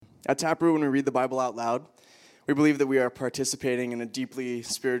At Taproot, when we read the Bible out loud, we believe that we are participating in a deeply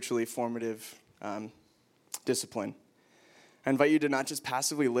spiritually formative discipline. I invite you to not just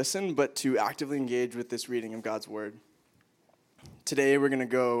passively listen, but to actively engage with this reading of God's Word. Today, we're going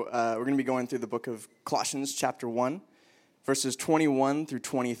to be going through the book of Colossians, chapter 1, verses 21 through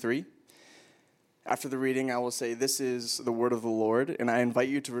 23. After the reading, I will say, "This is the word of the Lord," and I invite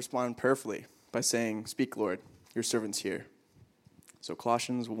you to respond prayerfully by saying, "Speak, Lord, your servant's here." So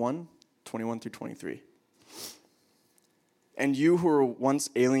Colossians 1, 21 through 23. "And you who were once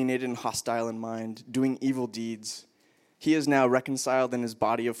alienated and hostile in mind, doing evil deeds, he is now reconciled in his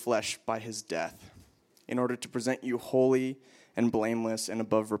body of flesh by his death, in order to present you holy and blameless and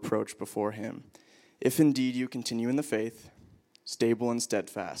above reproach before him. If indeed you continue in the faith, stable and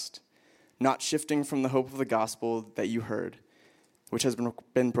steadfast, not shifting from the hope of the gospel that you heard, which has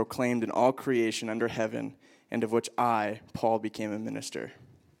been proclaimed in all creation under heaven, and of which I, Paul, became a minister."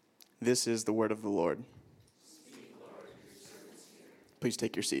 This is the word of the Lord. Speak, Lord, your servant's here. Please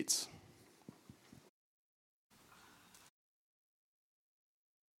take your seats.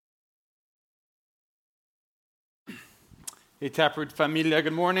 Hey, Taproot Familia,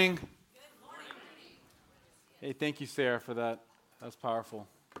 good morning. Good morning. Hey, thank you, Sarah, for that. That was powerful.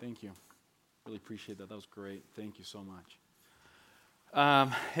 Thank you. Really appreciate that. That was great. Thank you so much.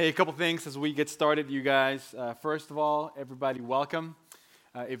 Hey, a couple things as we get started, you guys. First of all, everybody, welcome.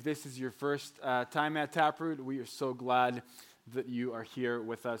 If this is your first time at Taproot, we are so glad that you are here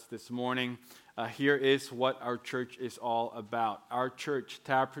with us this morning. Here is what our church is all about. Our church,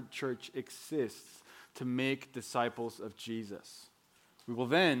 Taproot Church, exists to make disciples of Jesus. We will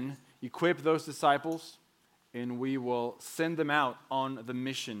then equip those disciples, and we will send them out on the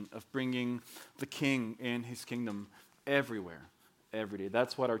mission of bringing the King and his kingdom everywhere, every day.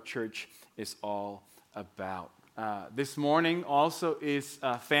 That's what our church is all about. This morning also is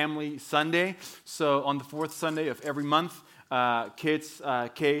Family Sunday. So on the fourth Sunday of every month, kids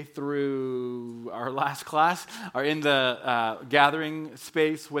K through our last class are in the gathering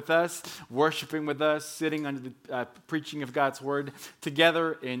space with us, worshiping with us, sitting under the preaching of God's Word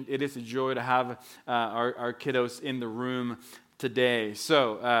together, and it is a joy to have our kiddos in the room today.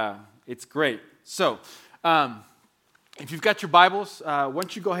 So it's great. So if you've got your Bibles, why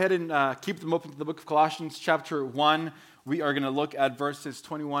don't you go ahead and keep them open to the book of Colossians chapter 1. We are going to look at verses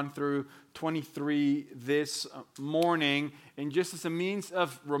 21 through 23 this morning. And just as a means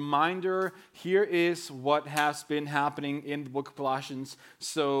of reminder, here is what has been happening in the book of Colossians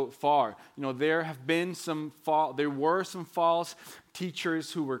so far. You know, there were some false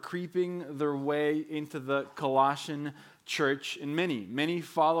teachers who were creeping their way into the Colossian church, and many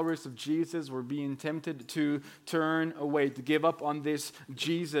followers of Jesus were being tempted to turn away, to give up on this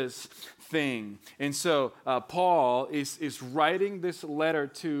Jesus thing. And so Paul is writing this letter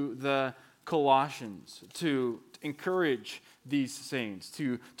to the Colossians to encourage these saints,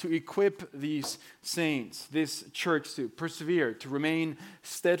 to equip these saints, this church, to persevere, to remain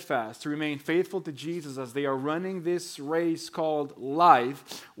steadfast, to remain faithful to Jesus as they are running this race called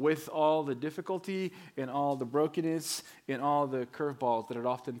life with all the difficulty and all the brokenness and all the curveballs that it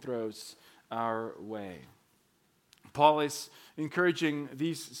often throws our way. Paul is encouraging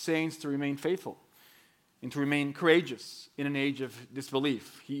these saints to remain faithful and to remain courageous in an age of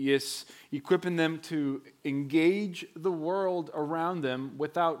disbelief. He is equipping them to engage the world around them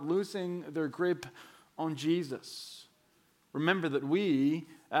without losing their grip on Jesus. Remember that we,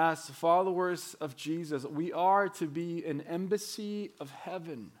 as followers of Jesus, we are to be an embassy of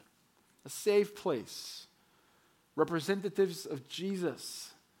heaven, a safe place, representatives of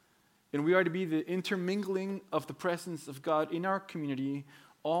Jesus. And we are to be the intermingling of the presence of God in our community,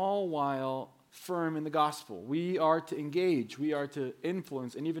 all while firm in the gospel. We are to engage, we are to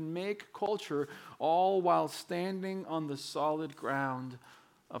influence, and even make culture, all while standing on the solid ground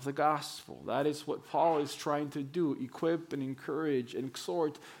of the gospel. That is what Paul is trying to do, equip and encourage and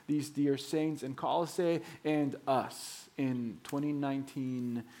exhort these dear saints in Colossae and us in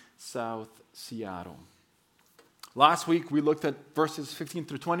 2019 South Seattle. Last week we looked at verses 15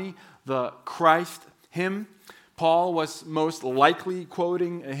 through 20, the Christ hymn. Paul was most likely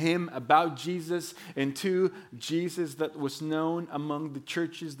quoting a hymn about Jesus and to Jesus that was known among the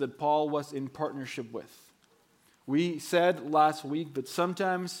churches that Paul was in partnership with. We said last week that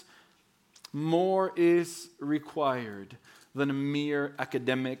sometimes more is required than a mere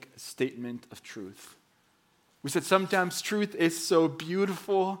academic statement of truth. We said sometimes truth is so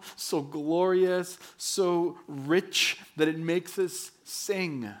beautiful, so glorious, so rich that it makes us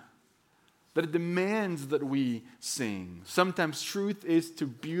sing, that it demands that we sing. Sometimes truth is too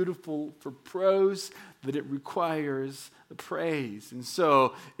beautiful for prose, that it requires praise. And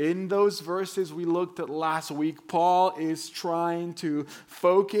so, in those verses we looked at last week, Paul is trying to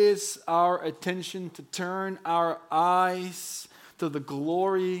focus our attention, to turn our eyes to the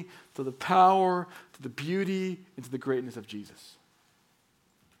glory, to the power, to the beauty, and to the greatness of Jesus.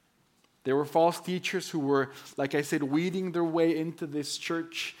 There were false teachers who were, like I said, weeding their way into this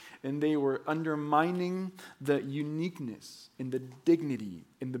church, and they were undermining the uniqueness and the dignity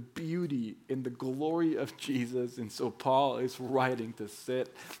and the beauty and the glory of Jesus. And so Paul is writing to set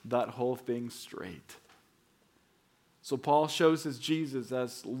that whole thing straight. So Paul shows us Jesus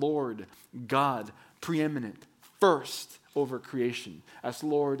as Lord, God, preeminent, first over creation, as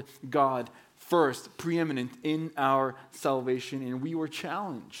Lord, God, first, preeminent in our salvation. And we were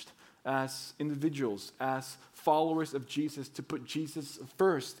challenged as individuals, as followers of Jesus, to put Jesus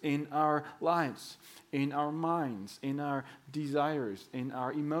first in our lives, in our minds, in our desires, in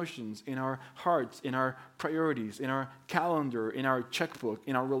our emotions, in our hearts, in our priorities, in our calendar, in our checkbook,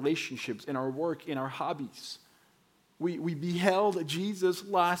 in our relationships, in our work, in our hobbies. We beheld Jesus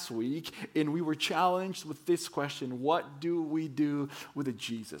last week, and we were challenged with this question: what do we do with a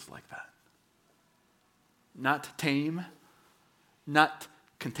Jesus like that? Not tame, not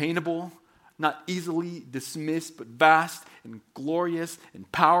containable, not easily dismissed, but vast and glorious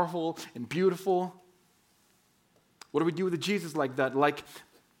and powerful and beautiful. What do we do with a Jesus like that? Like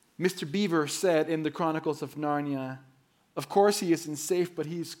Mr. Beaver said in the Chronicles of Narnia, of course he isn't safe, but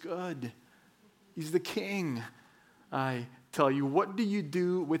he's good. He's the king. I tell you, what do you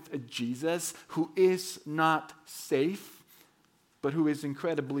do with a Jesus who is not safe, but who is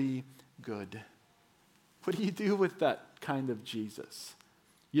incredibly good? What do you do with that kind of Jesus?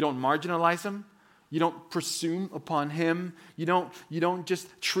 You don't marginalize him. You don't presume upon him. You don't just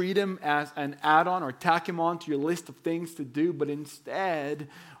treat him as an add-on or tack him on to your list of things to do, but instead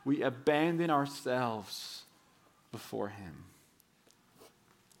we abandon ourselves before him.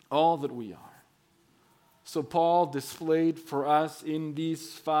 All that we are. So Paul displayed for us in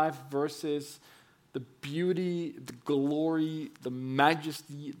these 5 verses the beauty, the glory, the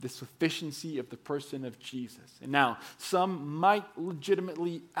majesty, the sufficiency of the person of Jesus. And now, some might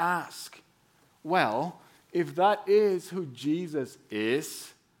legitimately ask, well, if that is who Jesus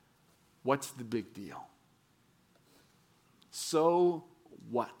is, what's the big deal? So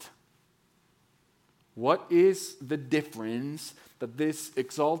what? What is the difference that this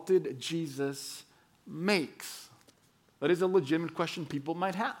exalted Jesus makes? That is a legitimate question people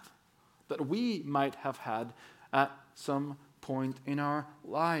might have, that we might have had at some point in our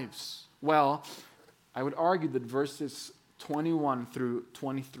lives. Well, I would argue that verses 21 through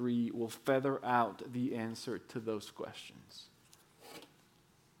 23 will feather out the answer to those questions.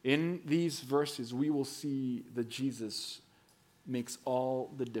 In these verses, we will see that Jesus makes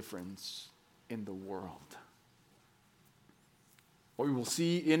all the difference in the world. What we will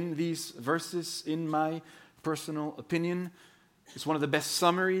see in these verses, in my personal opinion, is one of the best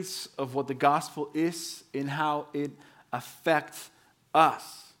summaries of what the gospel is and how it affects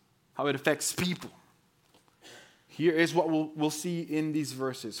us, how it affects people. Here is what we'll see in these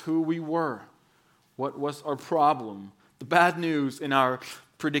verses: who we were, what was our problem, the bad news in our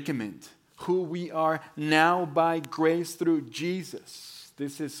predicament, who we are now by grace through Jesus.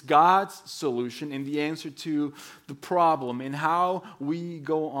 This is God's solution and the answer to the problem, and how we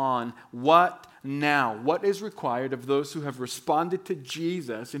go on. What now? What is required of those who have responded to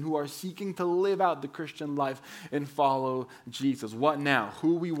Jesus and who are seeking to live out the Christian life and follow Jesus? What now?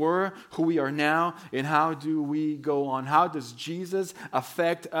 Who we were, who we are now, and how do we go on? How does Jesus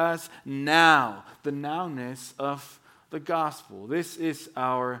affect us now? The nowness of the gospel. This is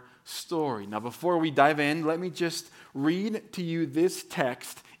our story. Now, before we dive in, let me just read to you this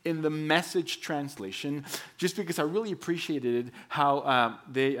text in the Message translation, just because I really appreciated how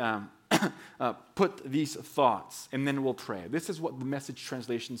they put these thoughts, and then we'll pray. This is what the Message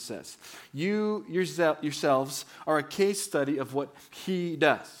translation says. You yourselves are a case study of what he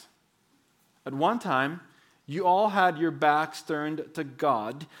does. At one time, you all had your backs turned to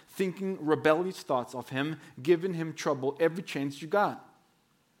God, thinking rebellious thoughts of him, giving him trouble every chance you got.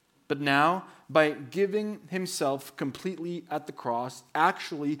 But now, by giving himself completely at the cross,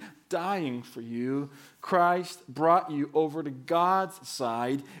 actually dying for you, Christ brought you over to God's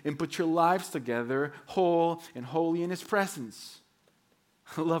side and put your lives together, whole and holy in his presence.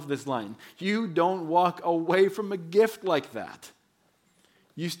 I love this line. You don't walk away from a gift like that.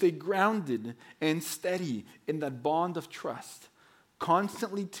 You stay grounded and steady in that bond of trust,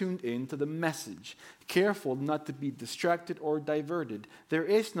 constantly tuned in to the message, careful not to be distracted or diverted. There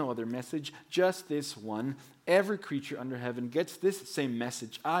is no other message, just this one. Every creature under heaven gets this same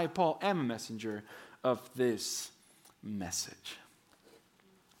message. I, Paul, am a messenger of this message.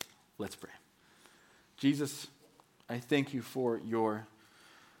 Let's pray. Jesus, I thank you for your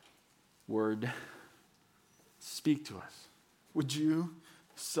word. Speak to us. Would you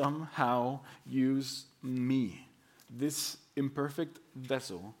somehow use me, this imperfect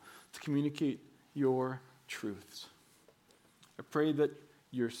vessel, to communicate your truths? I pray that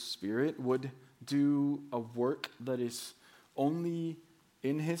your Spirit would do a work that is only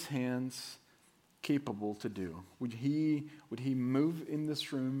in his hands capable to do. Would he move in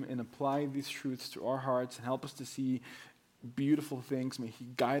this room and apply these truths to our hearts and help us to see beautiful things? May he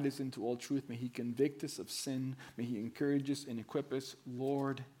guide us into all truth. May he convict us of sin. May he encourage us and equip us.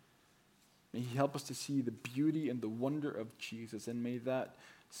 Lord, may he help us to see the beauty and the wonder of Jesus. And may that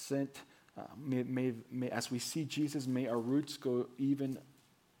as we see Jesus, may our roots go even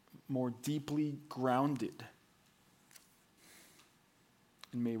more deeply grounded.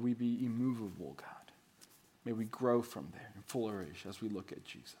 And may we be immovable, God. May we grow from there and flourish as we look at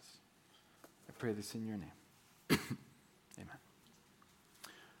Jesus. I pray this in your name. Amen.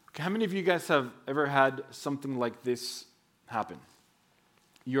 Okay, how many of you guys have ever had something like this happen?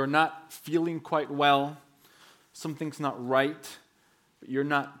 You're not feeling quite well. Something's not right, but you're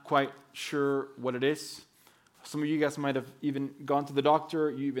not quite sure what it is. Some of you guys might have even gone to the doctor.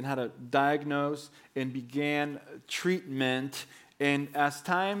 You even had a diagnosis and began treatment. And as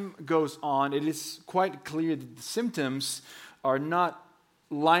time goes on, it is quite clear that the symptoms are not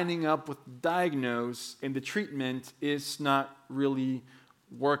lining up with the diagnosis, and the treatment is not really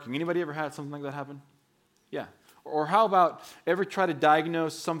working. Anybody ever had something like that happen? Yeah. Or how about ever try to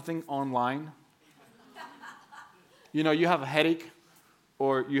diagnose something online? You know, you have a headache,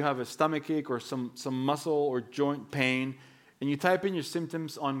 or you have a stomach ache, or some muscle or joint pain, and you type in your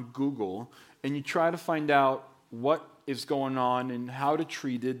symptoms on Google, and you try to find out what is going on and how to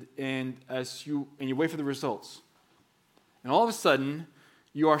treat it, and you wait for the results. And all of a sudden,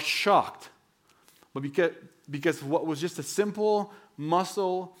 you are shocked. But because what was just a simple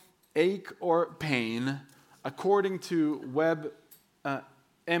muscle ache or pain, according to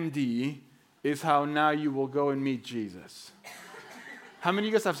WebMD, is how now you will go and meet Jesus. How many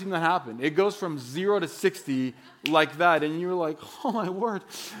of you guys have seen that happen? It goes from 0 to 60 like that, and you're like, oh my word.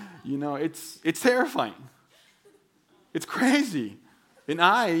 You know, it's terrifying. It's crazy. And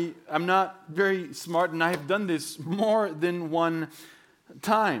I'm not very smart, and I have done this more than one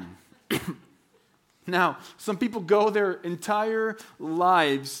time. Now, some people go their entire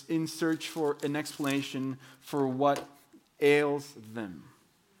lives in search for an explanation for what ails them.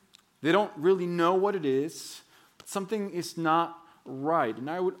 They don't really know what it is, but something is not right. And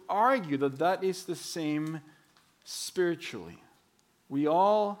I would argue that that is the same spiritually. We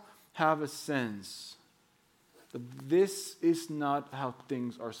all have a sense that this is not how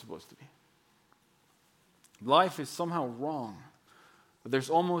things are supposed to be. Life is somehow wrong.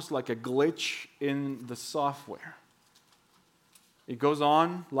 There's almost like a glitch in the software. It goes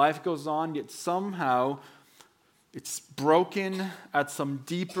on, life goes on, yet somehow it's broken at some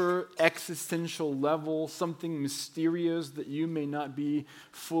deeper existential level, something mysterious that you may not be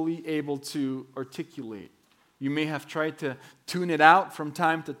fully able to articulate. You may have tried to tune it out from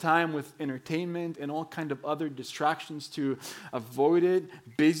time to time with entertainment and all kind of other distractions to avoid it,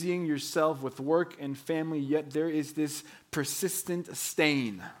 busying yourself with work and family, yet there is this persistent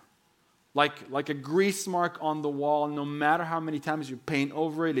stain, like a grease mark on the wall. No matter how many times you paint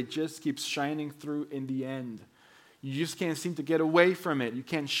over it, it just keeps shining through in the end. You just can't seem to get away from it. You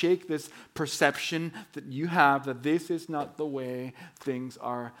can't shake this perception that you have that this is not the way things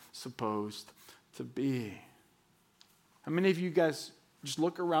are supposed to be. How many of you guys just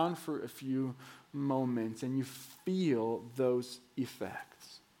look around for a few moments and you feel those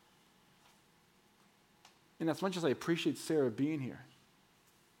effects? And as much as I appreciate Sarah being here,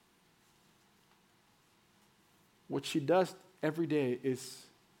 what she does every day is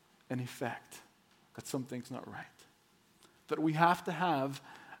an effect that something's not right. That we have to have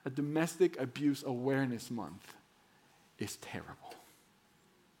a domestic abuse awareness month is terrible.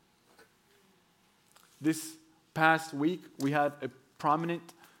 This past week, we had a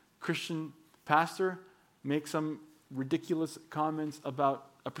prominent Christian pastor make some ridiculous comments about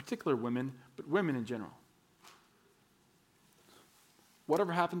a particular woman, but women in general.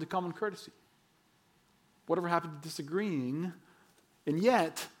 Whatever happened to common courtesy? Whatever happened to disagreeing, and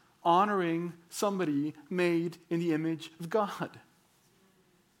yet honoring somebody made in the image of God?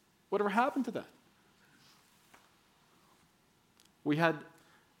 Whatever happened to that? We had,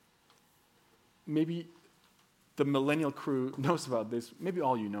 maybe the millennial crew knows about this, maybe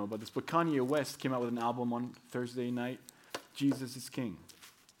all you know about this, but Kanye West came out with an album on Thursday night, Jesus is King.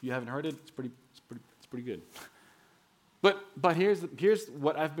 If you haven't heard it, it's pretty good. But here's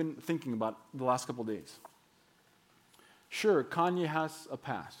what I've been thinking about the last couple of days. Sure, Kanye has a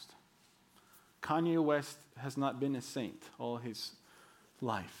past. Kanye West has not been a saint all his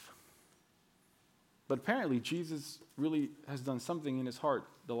life. But apparently Jesus really has done something in his heart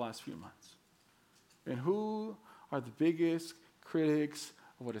the last few months. And who are the biggest critics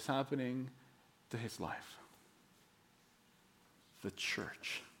of what is happening to his life? The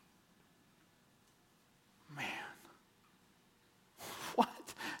church. Man,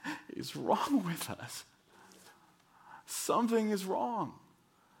 what is wrong with us? Something is wrong.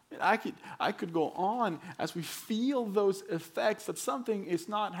 And I could go on as we feel those effects that something is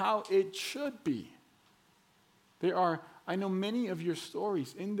not how it should be. I know many of your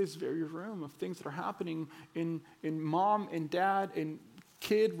stories in this very room of things that are happening in mom and dad, in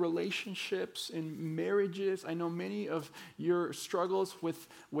kid relationships, in marriages. I know many of your struggles with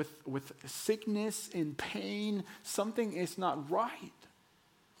sickness and pain. Something is not right.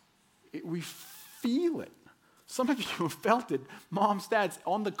 We feel it. Some of you have felt it, moms, dads,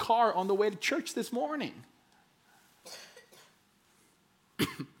 on the car on the way to church this morning.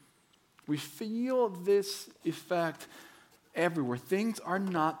 We feel this effect everywhere. Things are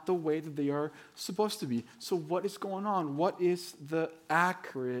not the way that they are supposed to be. So what is going on? What is the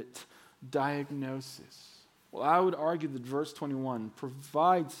accurate diagnosis? Well, I would argue that verse 21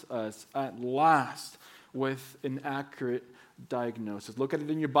 provides us at last with an accurate diagnosis. Look at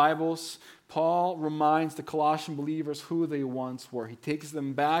it in your Bibles. Paul reminds the Colossian believers who they once were. He takes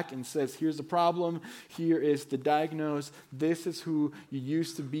them back and says, here's the problem. Here is the diagnosis. This is who you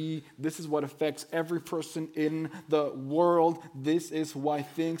used to be. This is what affects every person in the world. This is why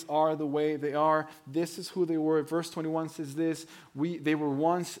things are the way they are. This is who they were. Verse 21 says this. They were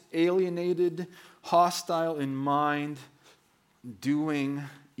once alienated, hostile in mind, doing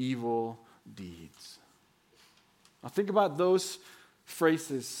evil deeds. Now think about those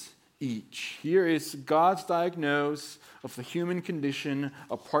phrases each. Here is God's diagnosis of the human condition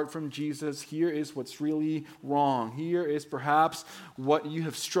apart from Jesus. Here is what's really wrong. Here is perhaps what you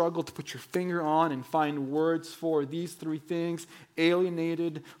have struggled to put your finger on and find words for. These three things: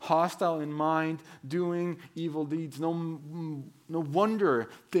 alienated, hostile in mind, doing evil deeds. No wonder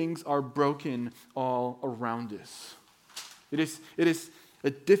things are broken all around us. It is a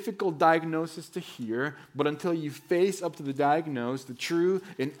difficult diagnosis to hear, but until you face up to the diagnosis, the true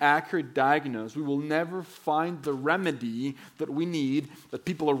and accurate diagnosis, we will never find the remedy that we need, that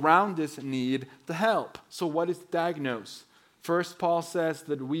people around us need to help. So what is the diagnosis? First, Paul says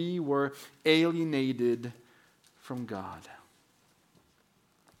that we were alienated from God.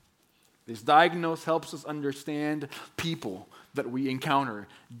 This diagnosis helps us understand people that we encounter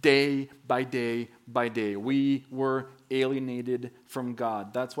day by day by day. We were alienated from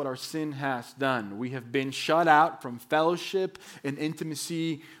God. That's what our sin has done. We have been shut out from fellowship and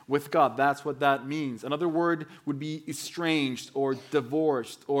intimacy with God. That's what that means. Another word would be estranged or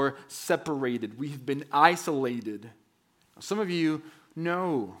divorced or separated. We have been isolated. Some of you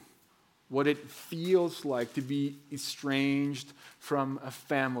know what it feels like to be estranged from a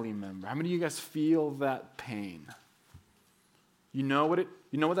family member. How many of you guys feel that pain? You know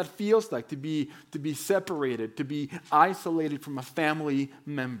what that feels like to be separated, to be isolated from a family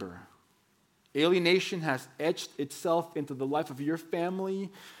member. Alienation has etched itself into the life of your family,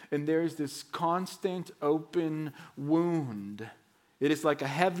 and there is this constant open wound. It is like a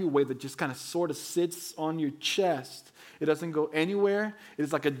heavy weight that just kind of sort of sits on your chest. It doesn't go anywhere. It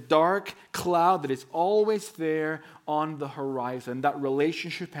is like a dark cloud that is always there on the horizon. That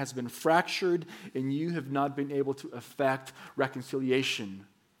relationship has been fractured, and you have not been able to effect reconciliation.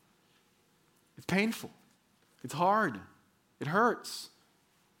 It's painful. It's hard. It hurts.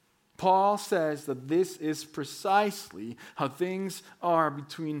 Paul says that this is precisely how things are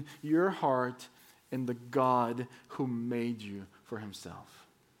between your heart and the God who made you for himself.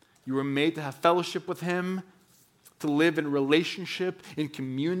 You were made to have fellowship with him, to live in relationship, in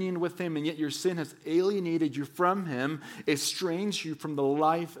communion with him, and yet your sin has alienated you from him, estranged you from the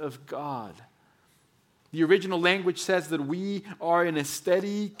life of God. The original language says that we are in a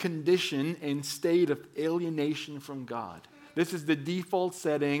steady condition and state of alienation from God. This is the default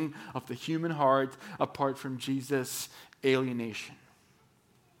setting of the human heart apart from Jesus, alienation.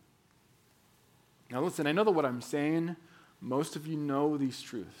 Now listen, I know that what I'm saying, most of you know these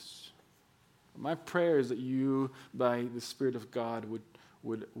truths. My prayer is that you, by the Spirit of God,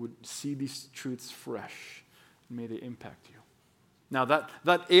 would see these truths fresh, and may they impact you. Now,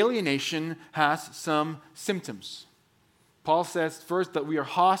 that alienation has some symptoms. Paul says first that we are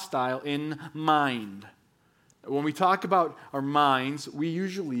hostile in mind. When we talk about our minds, we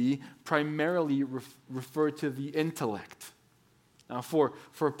usually primarily refer to the intellect. Now, for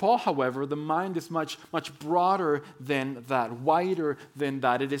Paul, however, the mind is much broader than that, wider than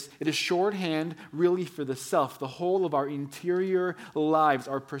that. It is shorthand really for the self, the whole of our interior lives,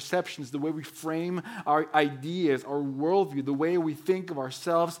 our perceptions, the way we frame our ideas, our worldview, the way we think of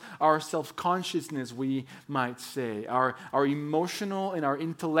ourselves, our self-consciousness, we might say, our emotional and our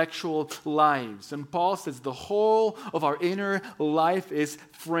intellectual lives. And Paul says the whole of our inner life is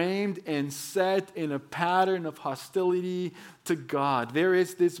framed and set in a pattern of hostility to God. There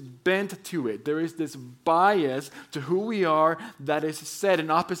is this bent to it. There is this bias to who we are that is set in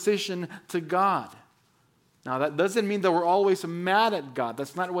opposition to God. Now, that doesn't mean that we're always mad at God.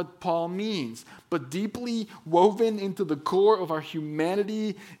 That's not what Paul means. But deeply woven into the core of our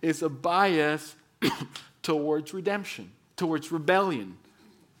humanity is a bias towards redemption, towards rebellion.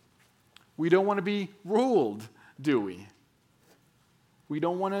 We don't want to be ruled, do we? We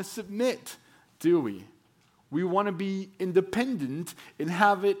don't want to submit, do we? We want to be independent and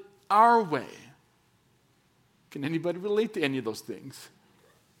have it our way. Can anybody relate to any of those things?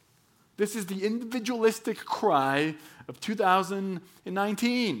 This is the individualistic cry of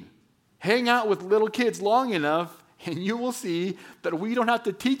 2019. Hang out with little kids long enough, and you will see that we don't have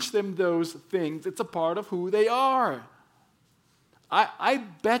to teach them those things. It's a part of who they are. I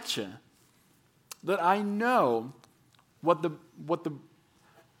betcha that I know what the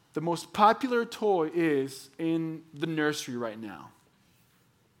most popular toy is in the nursery right now.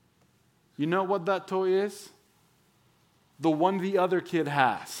 You know what that toy is? The one the other kid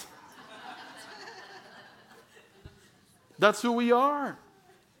has. That's who we are.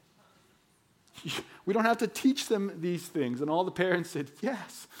 We don't have to teach them these things. And all the parents said,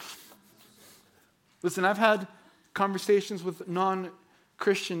 yes. Listen, I've had conversations with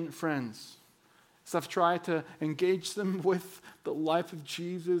non-Christian friends. So I've tried to engage them with the life of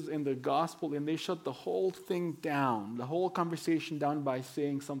Jesus and the gospel, and they shut the whole thing down, the whole conversation down by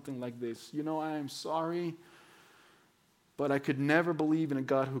saying something like this: you know, I am sorry, but I could never believe in a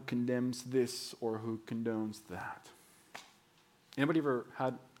God who condemns this or who condones that. Anybody ever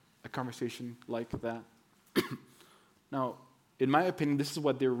had a conversation like that? Now, in my opinion, this is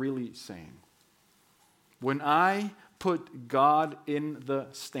what they're really saying. When I put God in the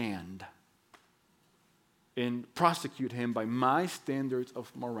stand and prosecute him by my standards of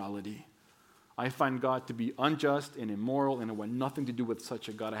morality, I find God to be unjust and immoral, and I want nothing to do with such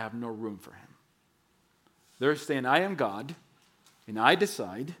a God. I have no room for him. They're saying, I am God, and I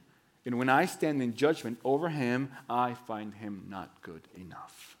decide, and when I stand in judgment over him, I find him not good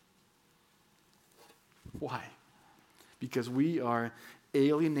enough. Why? Because we are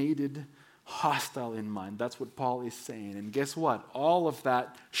alienated, hostile in mind. That's what Paul is saying. And guess what? All of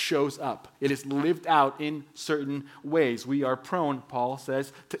that shows up. It is lived out in certain ways. We are prone, Paul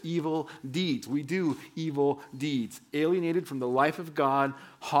says, to evil deeds. We do evil deeds. Alienated from the life of God,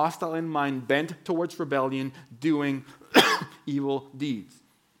 hostile in mind, bent towards rebellion, doing evil deeds.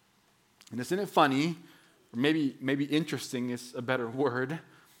 And isn't it funny, or maybe interesting is a better word,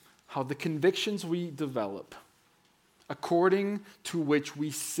 how the convictions we develop, according to which we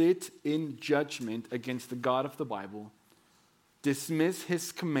sit in judgment against the God of the Bible, dismiss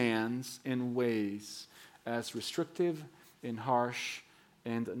his commands and ways as restrictive and harsh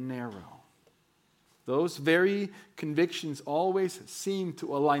and narrow. Those very convictions always seem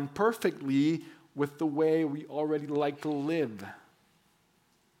to align perfectly with the way we already like to live.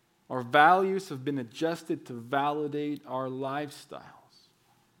 Our values have been adjusted to validate our lifestyles.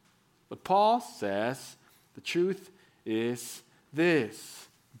 But Paul says the truth is this: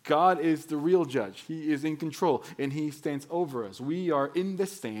 God is the real judge. He is in control, and he stands over us. We are in the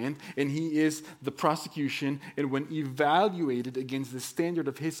stand, and he is the prosecution. And when evaluated against the standard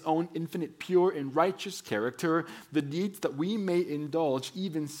of his own infinite, pure, and righteous character, the deeds that we may indulge,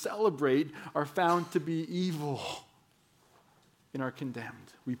 even celebrate, are found to be evil and are condemned.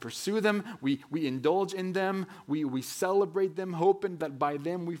 We pursue them, we indulge in them, we celebrate them, hoping that by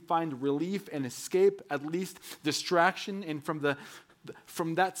them we find relief and escape, at least distraction, and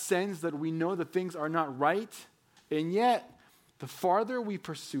from that sense that we know that things are not right. And yet, the farther we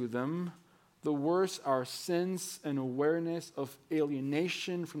pursue them, the worse our sense and awareness of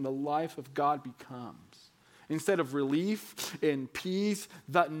alienation from the life of God becomes. Instead of relief and peace,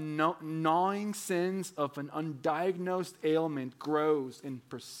 that gnawing sense of an undiagnosed ailment grows and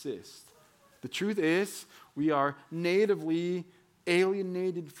persists. The truth is, we are natively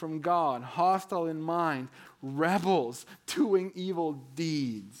alienated from God, hostile in mind, rebels, doing evil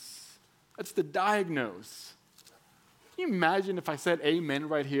deeds. That's the diagnose. Can you imagine if I said amen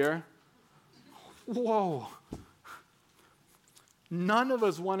right here? Whoa. None of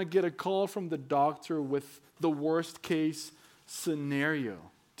us want to get a call from the doctor with the worst case scenario,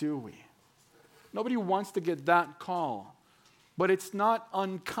 do we? Nobody wants to get that call. But it's not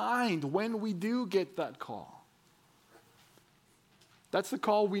unkind when we do get that call. That's the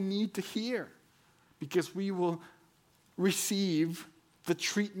call we need to hear, because we will receive the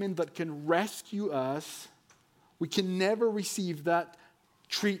treatment that can rescue us. We can never receive that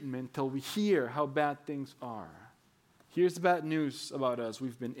treatment till we hear how bad things are. Here's the bad news about us.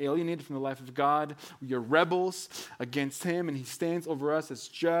 We've been alienated from the life of God. We are rebels against Him, and He stands over us as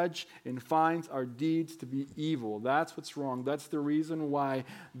judge and finds our deeds to be evil. That's what's wrong. That's the reason why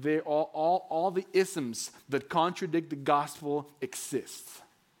all the isms that contradict the gospel exist.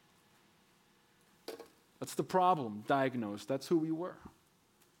 That's the problem diagnosed. That's who we were.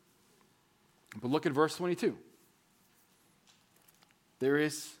 But look at verse 22. There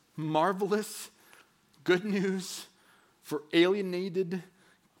is marvelous good news for alienated,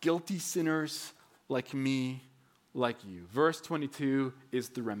 guilty sinners like me, like you. Verse 22 is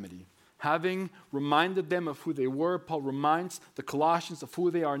the remedy. Having reminded them of who they were, Paul reminds the Colossians of who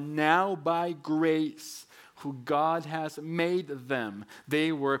they are now by grace, who God has made them.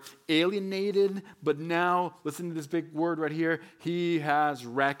 They were alienated, but now, listen to this big word right here, He has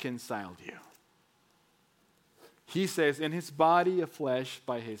reconciled you. He says, in His body of flesh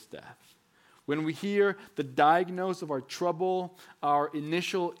by His death. When we hear the diagnosis of our trouble, our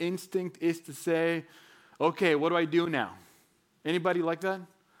initial instinct is to say, okay, what do I do now? Anybody like that?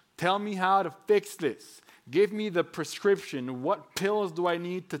 Tell me how to fix this. Give me the prescription. What pills do I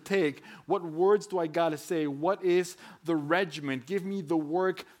need to take? What words do I got to say? What is the regimen? Give me the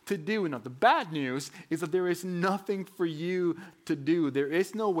work to do. Now, the bad news is that there is nothing for you to do. There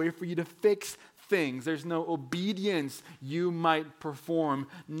is no way for you to fix things. There's no obedience you might perform,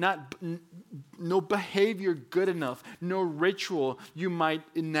 no behavior good enough, no ritual you might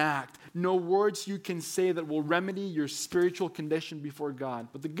enact, no words you can say that will remedy your spiritual condition before God.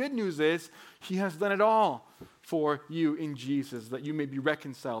 But the good news is He has done it all for you in Jesus, that you may be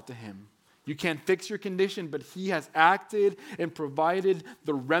reconciled to Him. You can't fix your condition, but He has acted and provided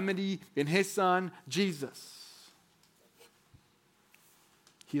the remedy in His Son, Jesus.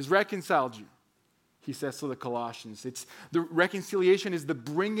 He has reconciled you. He says to the Colossians. The reconciliation is the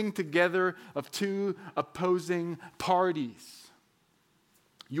bringing together of two opposing parties.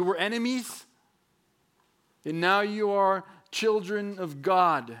 You were enemies, and now you are children of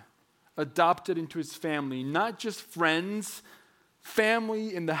God, adopted into His family. Not just friends,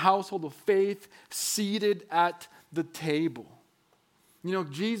 family in the household of faith, seated at the table. You know,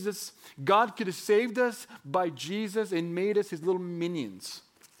 God could have saved us by Jesus and made us His little minions.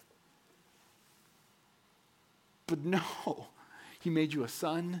 But no, He made you a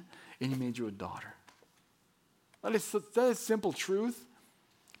son and He made you a daughter. That is simple truth,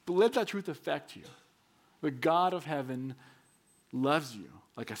 but let that truth affect you. The God of heaven loves you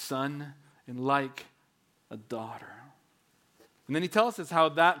like a son and like a daughter. And then He tells us how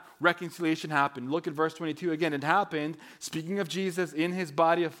that reconciliation happened. Look at verse 22 again. It happened, speaking of Jesus, in His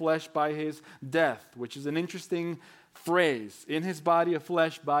body of flesh by His death, which is an interesting phrase. In His body of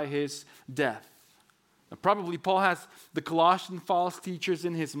flesh by His death. Now, probably Paul has the Colossian false teachers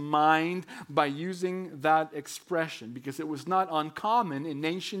in his mind by using that expression, because it was not uncommon in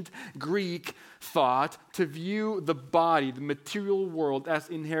ancient Greek thought to view the body, the material world, as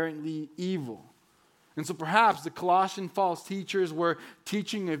inherently evil. And so perhaps the Colossian false teachers were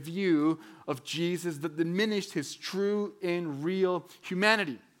teaching a view of Jesus that diminished His true and real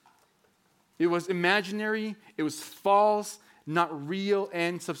humanity. It was imaginary, it was false, not real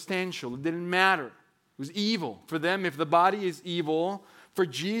and substantial. It didn't matter. It was evil. For them, if the body is evil, for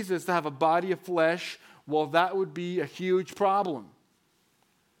Jesus to have a body of flesh, well, that would be a huge problem.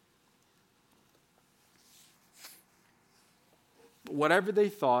 But whatever they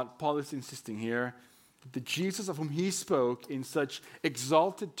thought, Paul is insisting here, that the Jesus of whom he spoke in such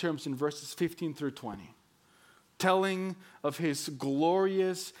exalted terms in verses 15 through 20, telling of His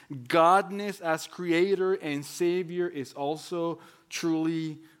glorious godness as Creator and Savior, is also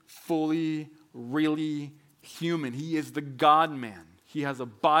truly, fully, really human. He is the God-man. He has a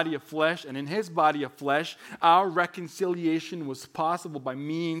body of flesh, and in His body of flesh, our reconciliation was possible by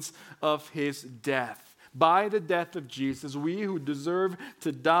means of His death, By the death of Jesus, we who deserve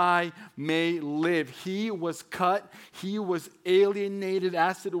to die may live. He was cut. He was alienated,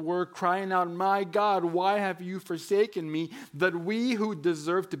 as it were, crying out, "My God, why have you forsaken me?" That we who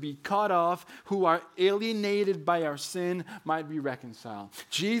deserve to be cut off, who are alienated by our sin, might be reconciled.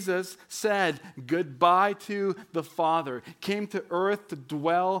 Jesus said goodbye to the Father, came to earth to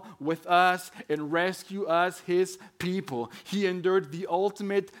dwell with us and rescue us, his people. He endured the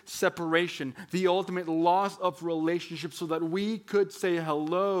ultimate separation, the ultimate loss of relationship, so that we could say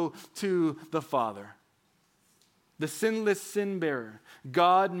hello to the Father. The sinless sin bearer,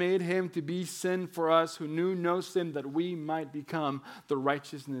 God made him to be sin for us who knew no sin, that we might become the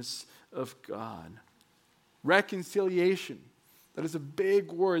righteousness of God. Reconciliation. That is a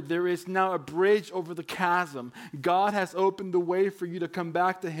big word. There is now a bridge over the chasm. God has opened the way for you to come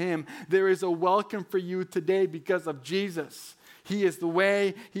back to him. There is a welcome for you today because of Jesus. He is the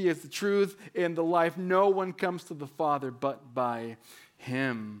way, he is the truth, and the life. No one comes to the Father but by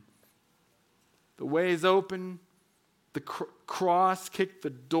him. The way is open. The cross kicked the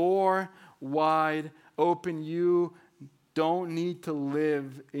door wide open. You don't need to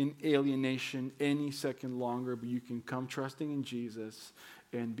live in alienation any second longer, but you can come trusting in Jesus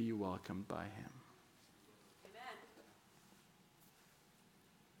and be welcomed by him. Amen.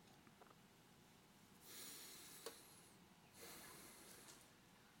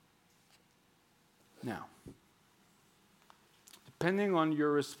 Now, depending on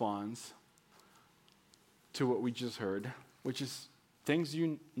your response to what we just heard, which is things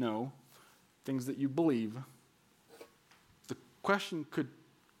you know, things that you believe, the question could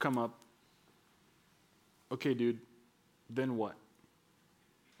come up, okay, dude, then what?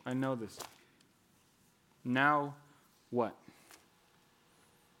 I know this. Now what?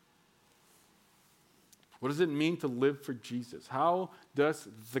 What does it mean to live for Jesus? How does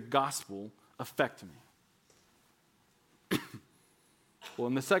the gospel affect me? Well,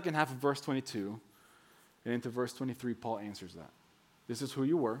 in the second half of verse 22 and into verse 23, Paul answers that. This is who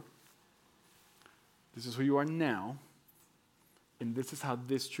you were. This is who you are now. And this is how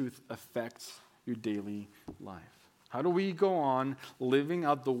this truth affects your daily life. How do we go on living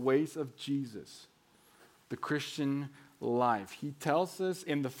out the ways of Jesus, the Christian life? He tells us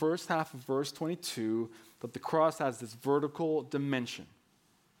in the first half of verse 22 that the cross has this vertical dimension.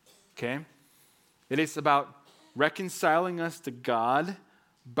 Okay? It is about reconciling us to God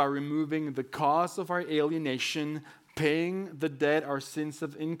by removing the cause of our alienation, paying the debt our sins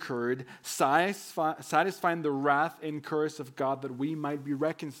have incurred, satisfying the wrath and curse of God that we might be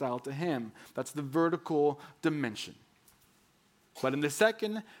reconciled to him. That's the vertical dimension. But in the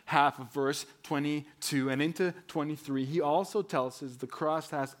second half of verse 22 and into 23, he also tells us the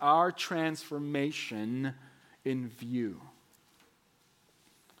cross has our transformation in view.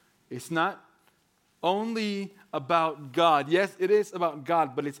 It's not only about God. Yes, it is about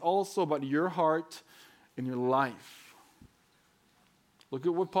God, but it's also about your heart and your life. Look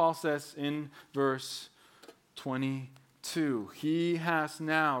at what Paul says in verse 22. He has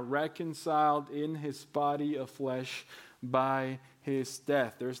now reconciled in his body of flesh by his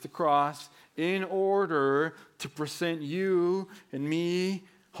death. There's the cross, in order to present you and me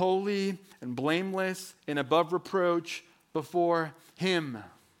holy and blameless and above reproach before him.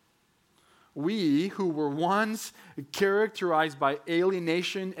 We who were once characterized by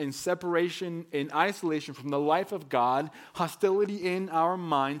alienation and separation and isolation from the life of God, hostility in our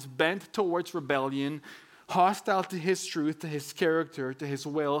minds, bent towards rebellion, hostile to his truth, to his character, to his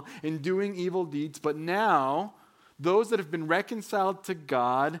will, and doing evil deeds. But now, those that have been reconciled to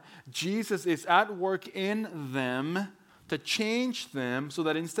God, Jesus is at work in them to change them so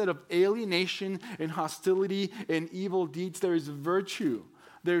that instead of alienation and hostility and evil deeds, there is virtue.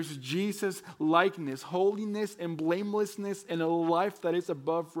 There's Jesus' likeness, holiness, and blamelessness, and a life that is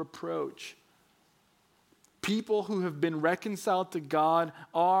above reproach. People who have been reconciled to God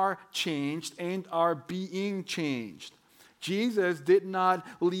are changed and are being changed. Jesus did not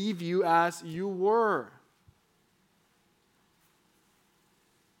leave you as you were.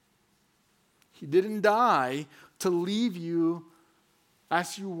 He didn't die to leave you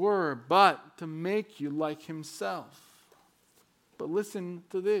as you were, but to make you like himself. But listen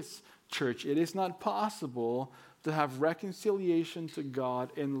to this, church. It is not possible to have reconciliation to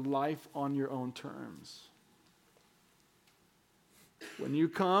God and life on your own terms. When you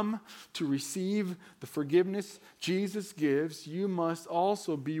come to receive the forgiveness Jesus gives, you must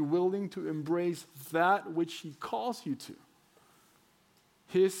also be willing to embrace that which he calls you to.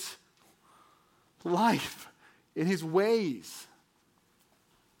 His life and his ways.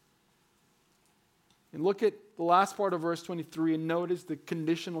 And look at the last part of verse 23 and notice the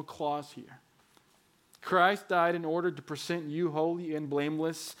conditional clause here. Christ died in order to present you holy and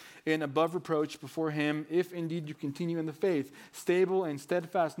blameless and above reproach before him, if indeed you continue in the faith, stable and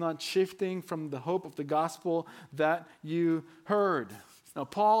steadfast, not shifting from the hope of the gospel that you heard. Now,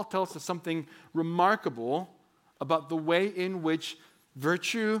 Paul tells us something remarkable about the way in which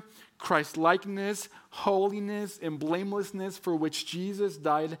virtue, Christ-likeness, holiness, and blamelessness for which Jesus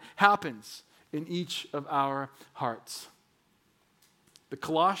died happens in each of our hearts. The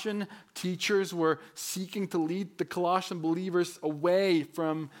Colossian teachers were seeking to lead the Colossian believers away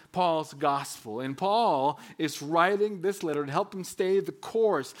from Paul's gospel. And Paul is writing this letter to help them stay the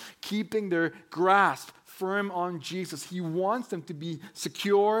course, keeping their grasp firm on Jesus. He wants them to be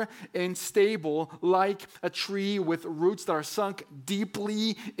secure and stable like a tree with roots that are sunk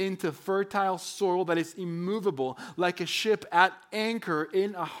deeply into fertile soil that is immovable, like a ship at anchor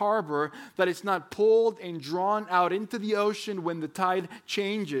in a harbor that is not pulled and drawn out into the ocean when the tide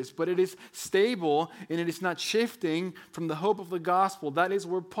changes, but it is stable and it is not shifting from the hope of the gospel. That is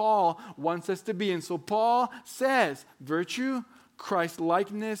where Paul wants us to be. And so Paul says, virtue,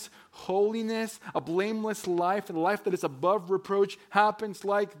 Christ-likeness, holiness, a blameless life, and a life that is above reproach happens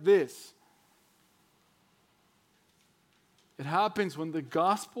like this. It happens when the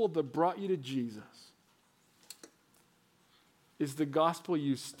gospel that brought you to Jesus is the gospel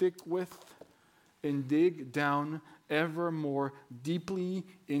you stick with and dig down ever more deeply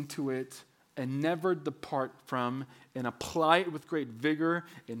into it and never depart from, and apply it with great vigor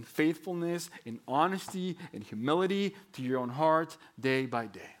and faithfulness and honesty and humility to your own heart day by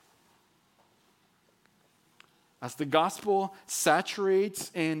day. As the gospel saturates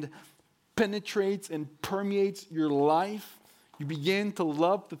and penetrates and permeates your life, you begin to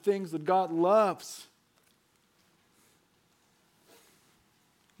love the things that God loves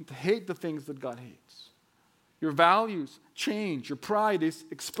and to hate the things that God hates. Your values change. Your pride is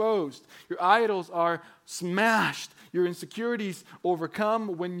exposed. Your idols are smashed. Your insecurities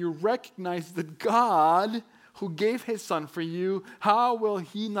overcome when you recognize that God, who gave his Son for you, how will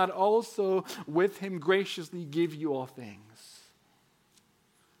he not also with him graciously give you all things?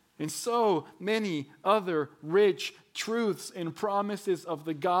 And so many other rich truths and promises of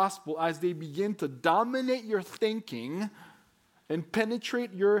the gospel, as they begin to dominate your thinking and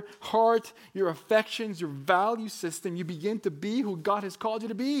penetrate your heart, your affections, your value system, you begin to be who God has called you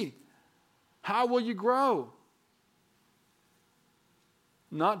to be. How will you grow?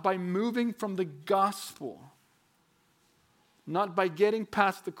 Not by moving from the gospel, not by getting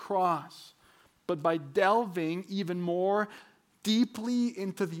past the cross, but by delving even more deeply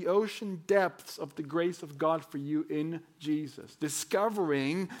into the ocean depths of the grace of God for you in Jesus.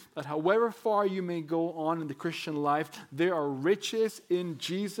 Discovering that however far you may go on in the Christian life, there are riches in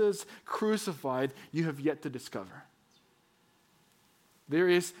Jesus crucified you have yet to discover. There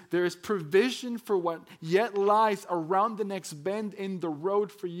is provision for what yet lies around the next bend in the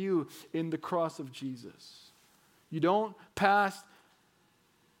road for you in the cross of Jesus. You don't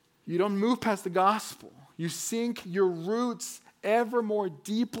move past the gospel. You sink your roots ever more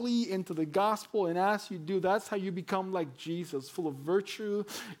deeply into the gospel, and as you do, that's how you become like Jesus, full of virtue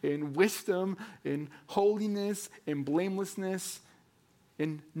and wisdom and holiness and blamelessness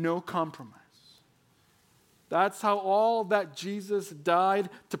and no compromise. That's how all that Jesus died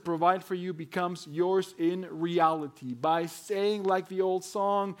to provide for you becomes yours in reality. By saying, like the old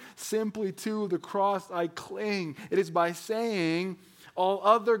song, simply to the cross I cling. It is by saying, all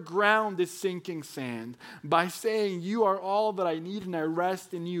other ground is sinking sand. By saying, you are all that I need and I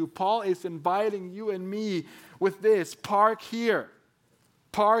rest in you. Paul is inviting you and me with this: park here.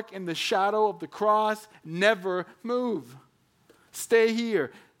 Park in the shadow of the cross. Never move. Stay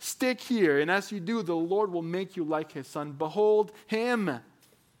here. Stick here. And as you do, the Lord will make you like his Son. Behold him.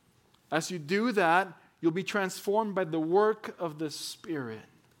 As you do that, you'll be transformed by the work of the Spirit.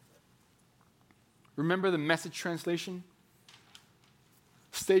 Remember the Message translation?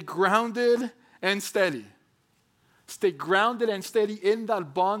 Stay grounded and steady. Stay grounded and steady in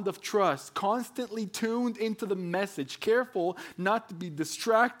that bond of trust, constantly tuned into the message, careful not to be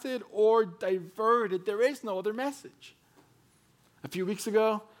distracted or diverted. There is no other message. A few weeks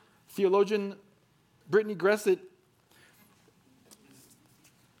ago, theologian Brittany Gressett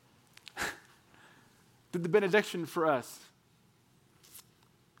did the benediction for us.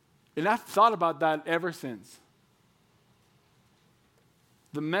 And I've thought about that ever since.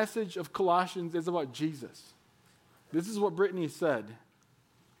 The message of Colossians is about Jesus. This is what Brittany said.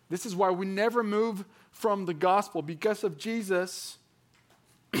 This is why we never move from the gospel. Because of Jesus,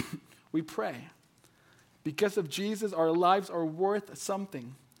 we pray. Because of Jesus, our lives are worth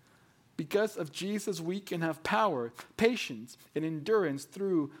something. Because of Jesus, we can have power, patience, and endurance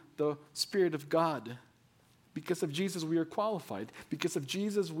through the Spirit of God. Because of Jesus, we are qualified. Because of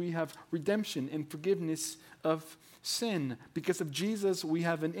Jesus, we have redemption and forgiveness of sin. Because of Jesus, we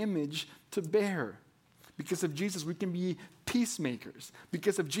have an image to bear. Because of Jesus, we can be peacemakers.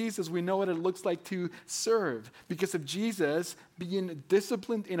 Because of Jesus, we know what it looks like to serve. Because of Jesus, being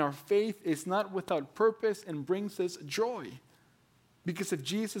disciplined in our faith is not without purpose and brings us joy. Because of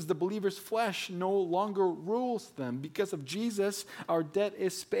Jesus, the believer's flesh no longer rules them. Because of Jesus, our debt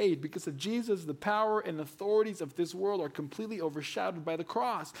is paid. Because of Jesus, the power and authorities of this world are completely overshadowed by the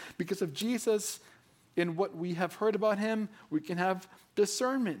cross. Because of Jesus, in what we have heard about him, we can have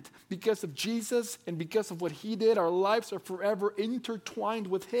discernment. Because of Jesus and because of what he did, our lives are forever intertwined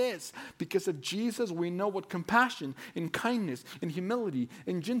with his. Because of Jesus, we know what compassion and kindness and humility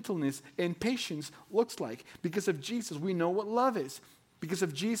and gentleness and patience looks like. Because of Jesus, we know what love is. Because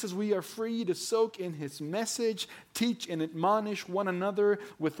of Jesus, we are free to soak in his message, teach and admonish one another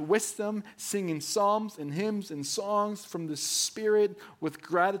with wisdom, singing psalms and hymns and songs from the Spirit with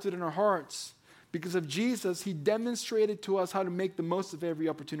gratitude in our hearts. Because of Jesus, he demonstrated to us how to make the most of every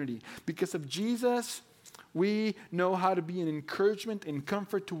opportunity. Because of Jesus, we know how to be an encouragement and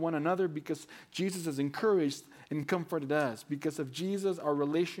comfort to one another because Jesus has encouraged and comforted us. Because of Jesus, our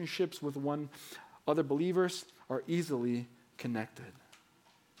relationships with other believers are easily connected.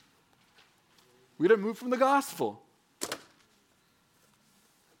 We don't move from the gospel.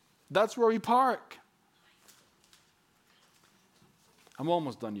 That's where we park. I'm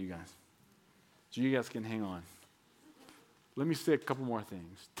almost done, you guys. So you guys can hang on. Let me say a couple more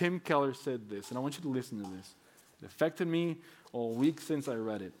things. Tim Keller said this, and I want you to listen to this. It affected me all week since I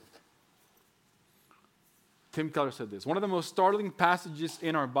read it. Tim Keller said this. One of the most startling passages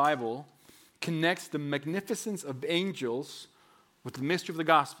in our Bible connects the magnificence of angels with the mystery of the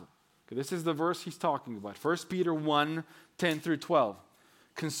gospel. Okay, this is the verse he's talking about. 1 Peter 1, 10 through 12.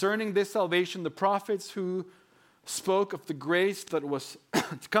 Concerning this salvation, the prophets who spoke of the grace that was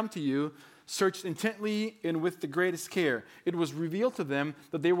to come to you searched intently and with the greatest care. It was revealed to them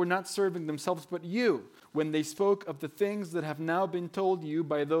that they were not serving themselves but you when they spoke of the things that have now been told you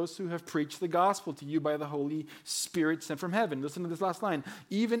by those who have preached the gospel to you by the Holy Spirit sent from heaven. Listen to this last line.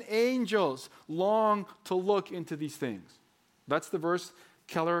 Even angels long to look into these things. That's the verse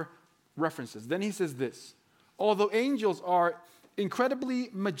Keller references. Then he says this. Although angels are incredibly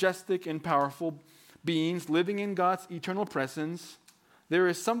majestic and powerful beings living in God's eternal presence, there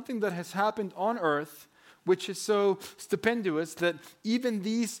is something that has happened on earth which is so stupendous that even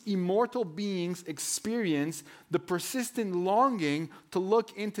these immortal beings experience the persistent longing to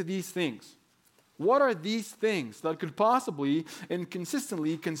look into these things. What are these things that could possibly and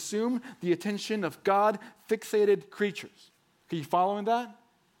consistently consume the attention of God-fixated creatures? Are you following that?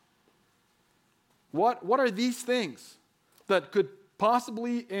 What are these things that could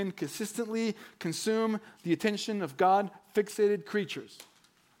possibly and consistently consume the attention of God-fixated creatures?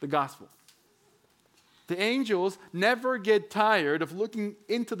 The gospel. The angels never get tired of looking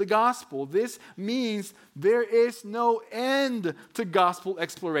into the gospel. This means there is no end to gospel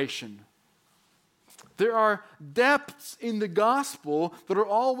exploration. There are depths in the gospel that are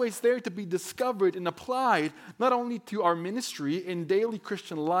always there to be discovered and applied, not only to our ministry and daily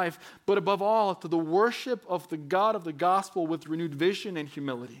Christian life, but above all to the worship of the God of the gospel with renewed vision and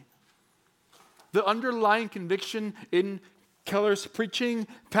humility. The underlying conviction in Keller's preaching,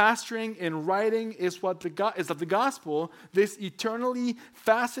 pastoring, and writing is that the gospel, this eternally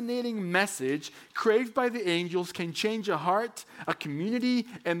fascinating message craved by the angels, can change a heart, a community,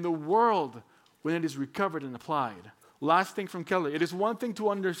 and the world when it is recovered and applied. Last thing from Keller. It is one thing to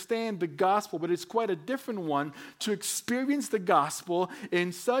understand the gospel, but it's quite a different one to experience the gospel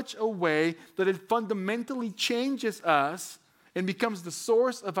in such a way that it fundamentally changes us and becomes the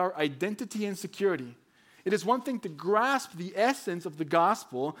source of our identity and security. It is one thing to grasp the essence of the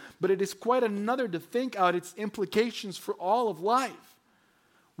gospel, but it is quite another to think out its implications for all of life.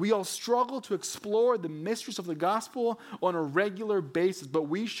 We all struggle to explore the mysteries of the gospel on a regular basis, but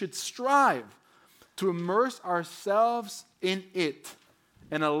we should strive to immerse ourselves in it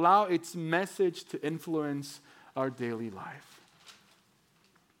and allow its message to influence our daily life.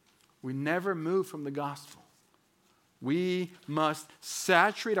 We never move from the gospel. We must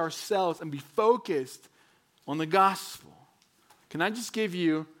saturate ourselves and be focused on the gospel. Can I just give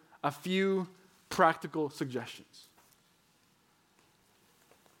you a few practical suggestions?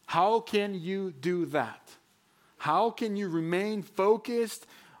 How can you do that? How can you remain focused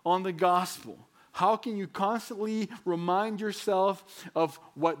on the gospel? How can you constantly remind yourself of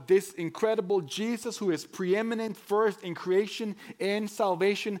what this incredible Jesus, who is preeminent first in creation and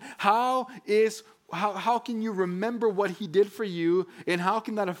salvation, how can you remember what he did for you, and how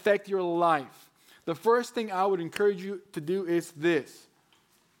can that affect your life? the first thing I would encourage you to do is this.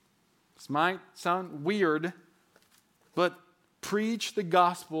 This might sound weird, but preach the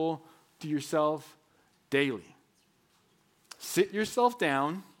gospel to yourself daily. Sit yourself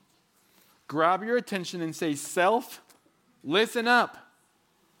down, grab your attention and say, self, listen up.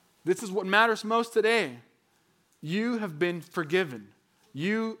 This is what matters most today. You have been forgiven.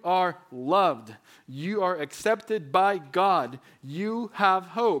 You are loved. You are accepted by God. You have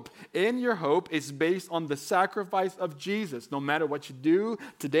hope. And your hope is based on the sacrifice of Jesus. No matter what you do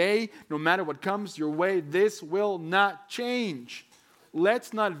today, no matter what comes your way, this will not change.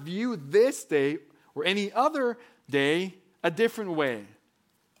 Let's not view this day or any other day a different way.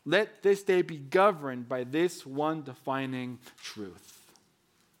 Let this day be governed by this one defining truth.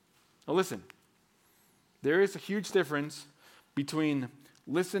 Now listen, there is a huge difference between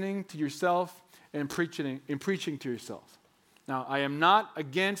listening to yourself and preaching to yourself. Now, I am not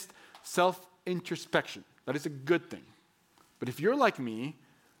against self-introspection. That is a good thing. But if you're like me,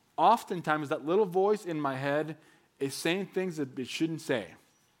 oftentimes that little voice in my head is saying things that it shouldn't say.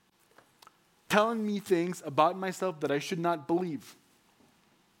 Telling me things about myself that I should not believe.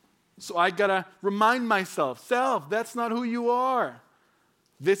 So I gotta remind myself, self, that's not who you are.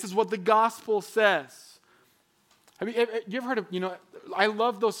 This is what the gospel says. Have you ever heard of, I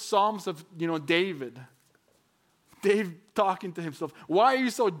love those Psalms of, David. Dave talking to himself. Why are you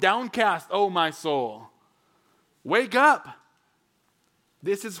so downcast, oh my soul? Wake up.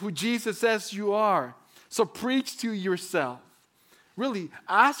 This is who Jesus says you are. So preach to yourself. Really,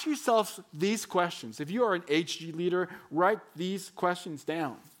 ask yourself these questions. If you are an HG leader, write these questions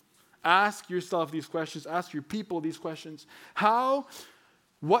down. Ask yourself these questions. Ask your people these questions.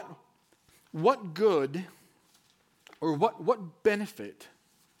 What good or what benefit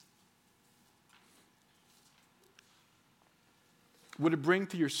would it bring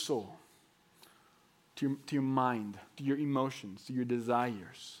to your soul, to your mind, to your emotions, to your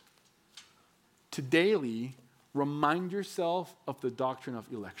desires, to daily remind yourself of the doctrine of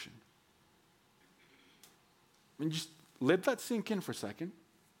election? And just let that sink in for a second.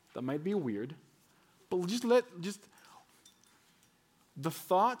 That might be weird, but just the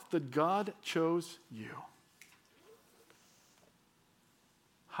thought that God chose you.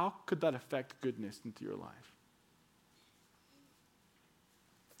 How could that affect goodness into your life?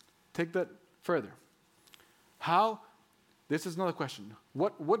 Take that further. This is another question.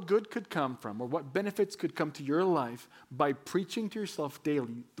 What good could come from, or what benefits could come to your life by preaching to yourself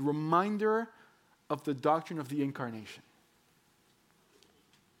daily the reminder of the doctrine of the incarnation?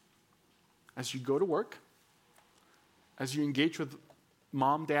 As you go to work, as you engage with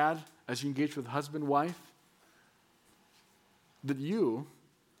mom, dad, as you engage with husband, wife, that you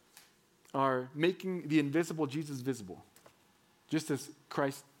are making the invisible Jesus visible, just as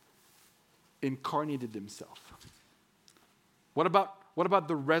Christ incarnated himself. What about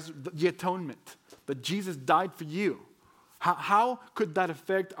the atonement, that Jesus died for you? How could that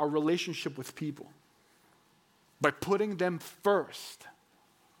affect our relationship with people? By putting them first.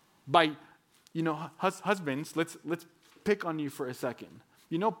 By, husbands, let's pick on you for a second.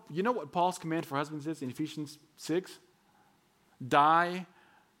 You know what Paul's command for husbands is in Ephesians 6? Die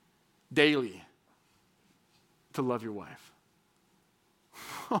daily to love your wife.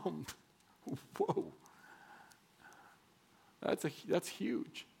 Whoa. That's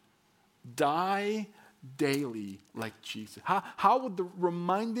huge. Die daily like Jesus. How would the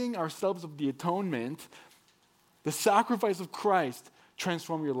reminding ourselves of the atonement, the sacrifice of Christ,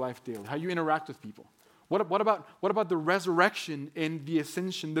 transform your life daily? How you interact with people? What about the resurrection and the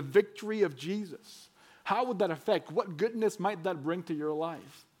ascension, the victory of Jesus? How would that affect? What goodness might that bring to your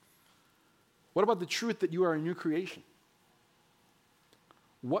life? What about the truth that you are a new creation?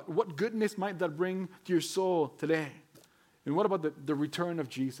 What goodness might that bring to your soul today? And what about the return of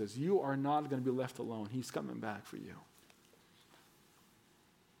Jesus? You are not going to be left alone. He's coming back for you.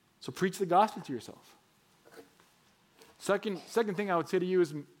 So preach the gospel to yourself. Second thing I would say to you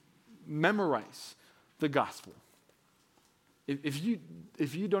is memorize the gospel. If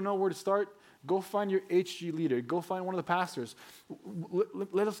you don't know where to start, go find your HG leader. Go find one of the pastors.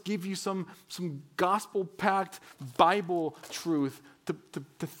 Let us give you some gospel-packed Bible truth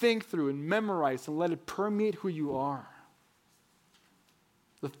to think through and memorize and let it permeate who you are.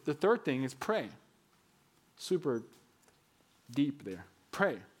 The third thing is pray. Super deep there.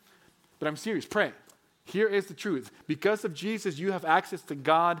 Pray. But I'm serious. Pray. Here is the truth. Because of Jesus, you have access to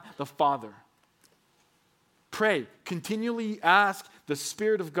God the Father. Pray. Continually ask the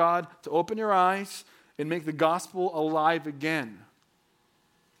Spirit of God to open your eyes and make the gospel alive again.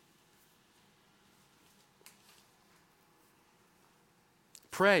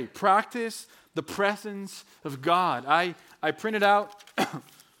 Pray. Practice the presence of God. I printed out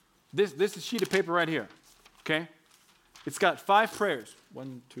this is a sheet of paper right here, okay? It's got 5 prayers.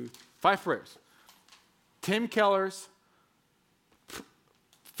 5 prayers. Tim Keller's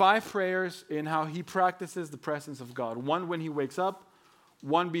 5 prayers in how he practices the presence of God. 1 when he wakes up,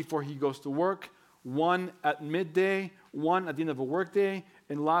 1 before he goes to work, 1 at midday, 1 at the end of a workday,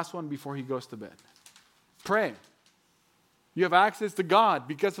 and last one before he goes to bed. Pray. You have access to God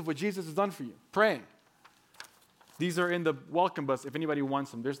because of what Jesus has done for you. Pray. These are in the welcome bus if anybody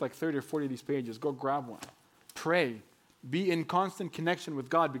wants them. There's like 30 or 40 of these pages. Go grab one. Pray. Be in constant connection with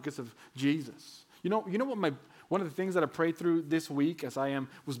God because of Jesus. You know what one of the things that I prayed through this week as I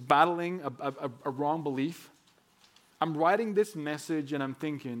was battling a wrong belief? I'm writing this message and I'm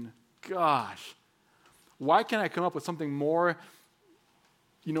thinking, gosh, why can't I come up with something more,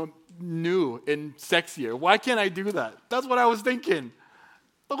 new and sexier? Why can't I do that? That's what I was thinking.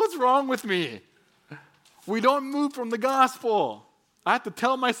 But what's wrong with me? We don't move from the gospel. I have to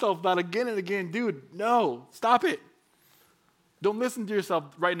tell myself that again and again. Dude, no, stop it. Don't listen to yourself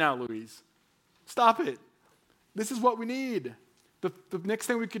right now, Louise. Stop it. This is what we need. The next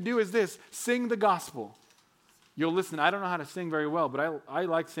thing we could do is this: sing the gospel. You'll listen, I don't know how to sing very well, but I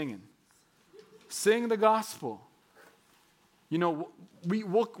like singing. Sing the gospel.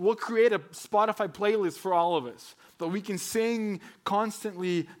 We'll create a Spotify playlist for all of us, that we can sing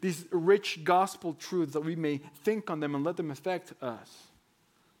constantly these rich gospel truths, that we may think on them and let them affect us.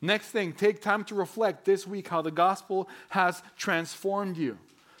 Next thing, take time to reflect this week how the gospel has transformed you.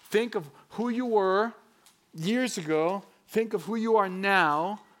 Think of who you were years ago. Think of who you are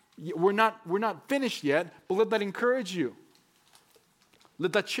now. We're not finished yet, but let that encourage you.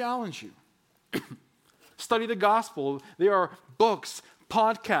 Let that challenge you. Study the gospel. There are books,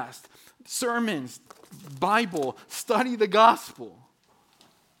 podcasts, sermons, Bible. Study the gospel.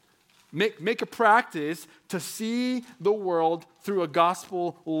 Make a practice to see the world through a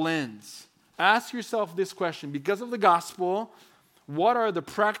gospel lens. Ask yourself this question: because of the gospel, what are the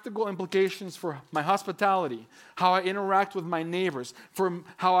practical implications for my hospitality, how I interact with my neighbors, for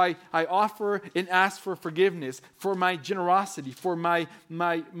how I offer and ask for forgiveness, for my generosity, for my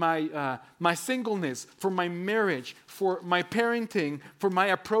singleness, for my marriage, for my parenting, for my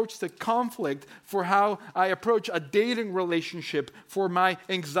approach to conflict, for how I approach a dating relationship, for my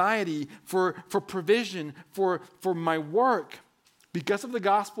anxiety, for provision, for my work. Because of the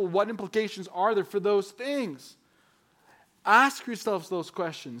gospel, what implications are there for those things? Ask yourselves those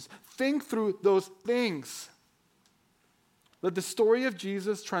questions. Think through those things. Let the story of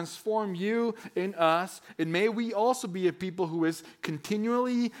Jesus transform you and us, and may we also be a people who is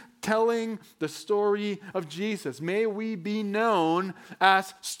continually telling the story of Jesus. May we be known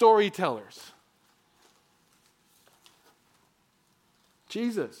as storytellers.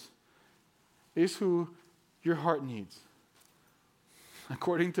 Jesus is who your heart needs,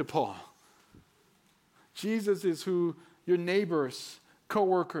 according to Paul. Jesus is who your neighbors,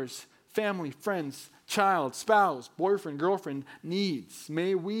 coworkers, family, friends, child, spouse, boyfriend, girlfriend needs.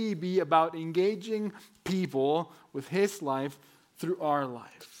 May we be about engaging people with His life through our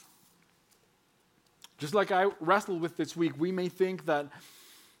life. Just like I wrestled with this week, we may think that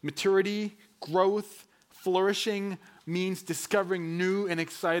maturity, growth, flourishing means discovering new and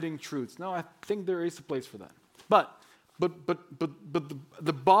exciting truths. No, I think there is a place for that. But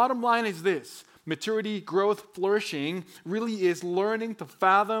the bottom line is this: maturity, growth, flourishing really is learning to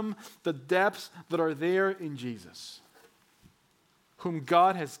fathom the depths that are there in Jesus, whom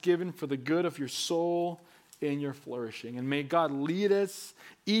God has given for the good of your soul and your flourishing. And may God lead us,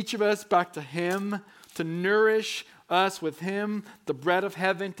 each of us, back to Him, to nourish us with Him, the bread of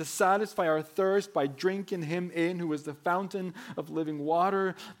heaven, to satisfy our thirst by drinking Him in, who is the fountain of living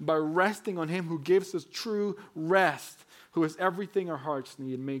water, by resting on Him who gives us true rest, who is everything our hearts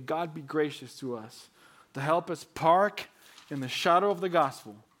need. May God be gracious to us to help us park in the shadow of the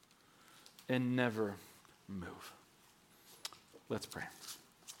gospel and never move. Let's pray.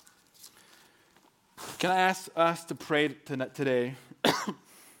 Can I ask us to pray today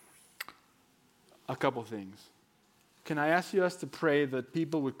a couple things? Can I ask us to pray that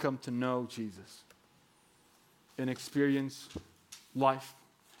people would come to know Jesus and experience life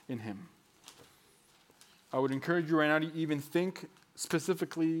in Him? I would encourage you right now to even think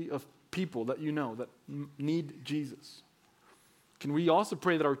specifically of people that you know that need Jesus. Can we also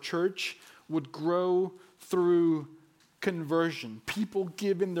pray that our church would grow through conversion, people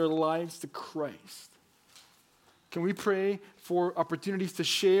giving their lives to Christ? Can we pray for opportunities to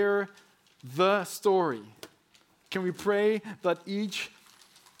share the story? Can we pray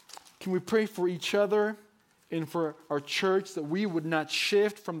for each other and for our church, that we would not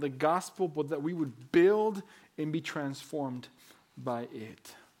shift from the gospel, but that we would build and be transformed by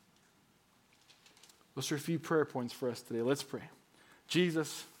it. Those are a few prayer points for us today. Let's pray.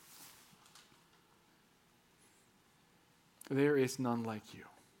 Jesus, there is none like you.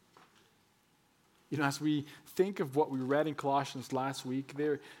 You know, as we think of what we read in Colossians last week,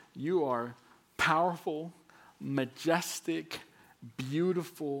 you are powerful, majestic,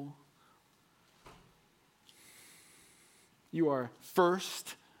 beautiful. You are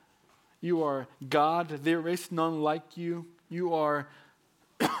first. You are God. There is none like you. You are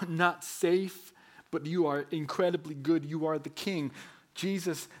not safe, but you are incredibly good. You are the King.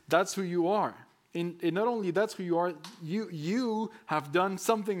 Jesus, that's who you are. And not only that's who you are, you have done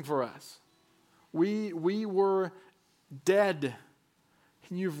something for us. We were dead,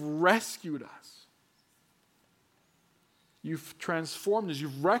 and you've rescued us. You've transformed us.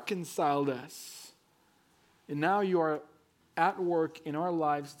 You've reconciled us. And now you are at work in our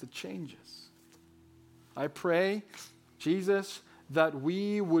lives to change us. I pray, Jesus, that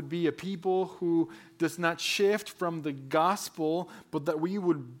we would be a people who does not shift from the gospel, but that we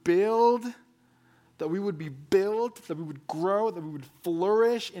would build, that we would be built, that we would grow, that we would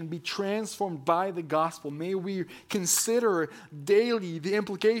flourish and be transformed by the gospel. May we consider daily the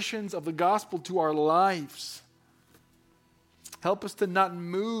implications of the gospel to our lives. Help us to not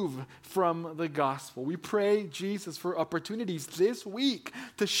move from the gospel. We pray, Jesus, for opportunities this week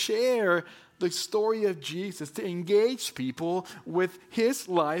to share the story of Jesus, to engage people with his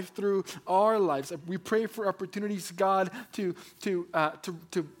life through our lives. We pray for opportunities, God, to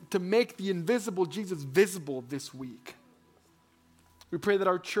make the invisible Jesus visible this week. We pray that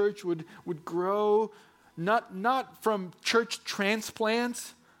our church would grow not from church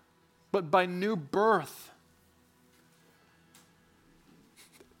transplants, but by new birth.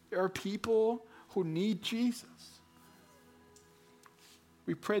 There are people who need Jesus.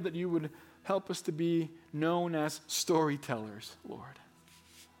 We pray that you would help us to be known as storytellers, Lord.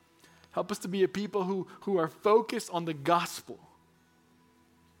 Help us to be a people who are focused on the gospel,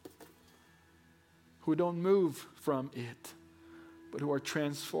 who don't move from it, but who are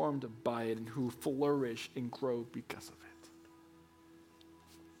transformed by it and who flourish and grow because of it.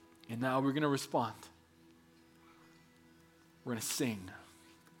 And now we're going to respond. We're going to sing.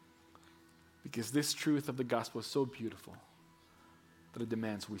 Because this truth of the gospel is so beautiful that it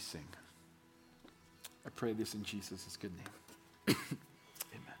demands we sing. I pray this in Jesus' good name.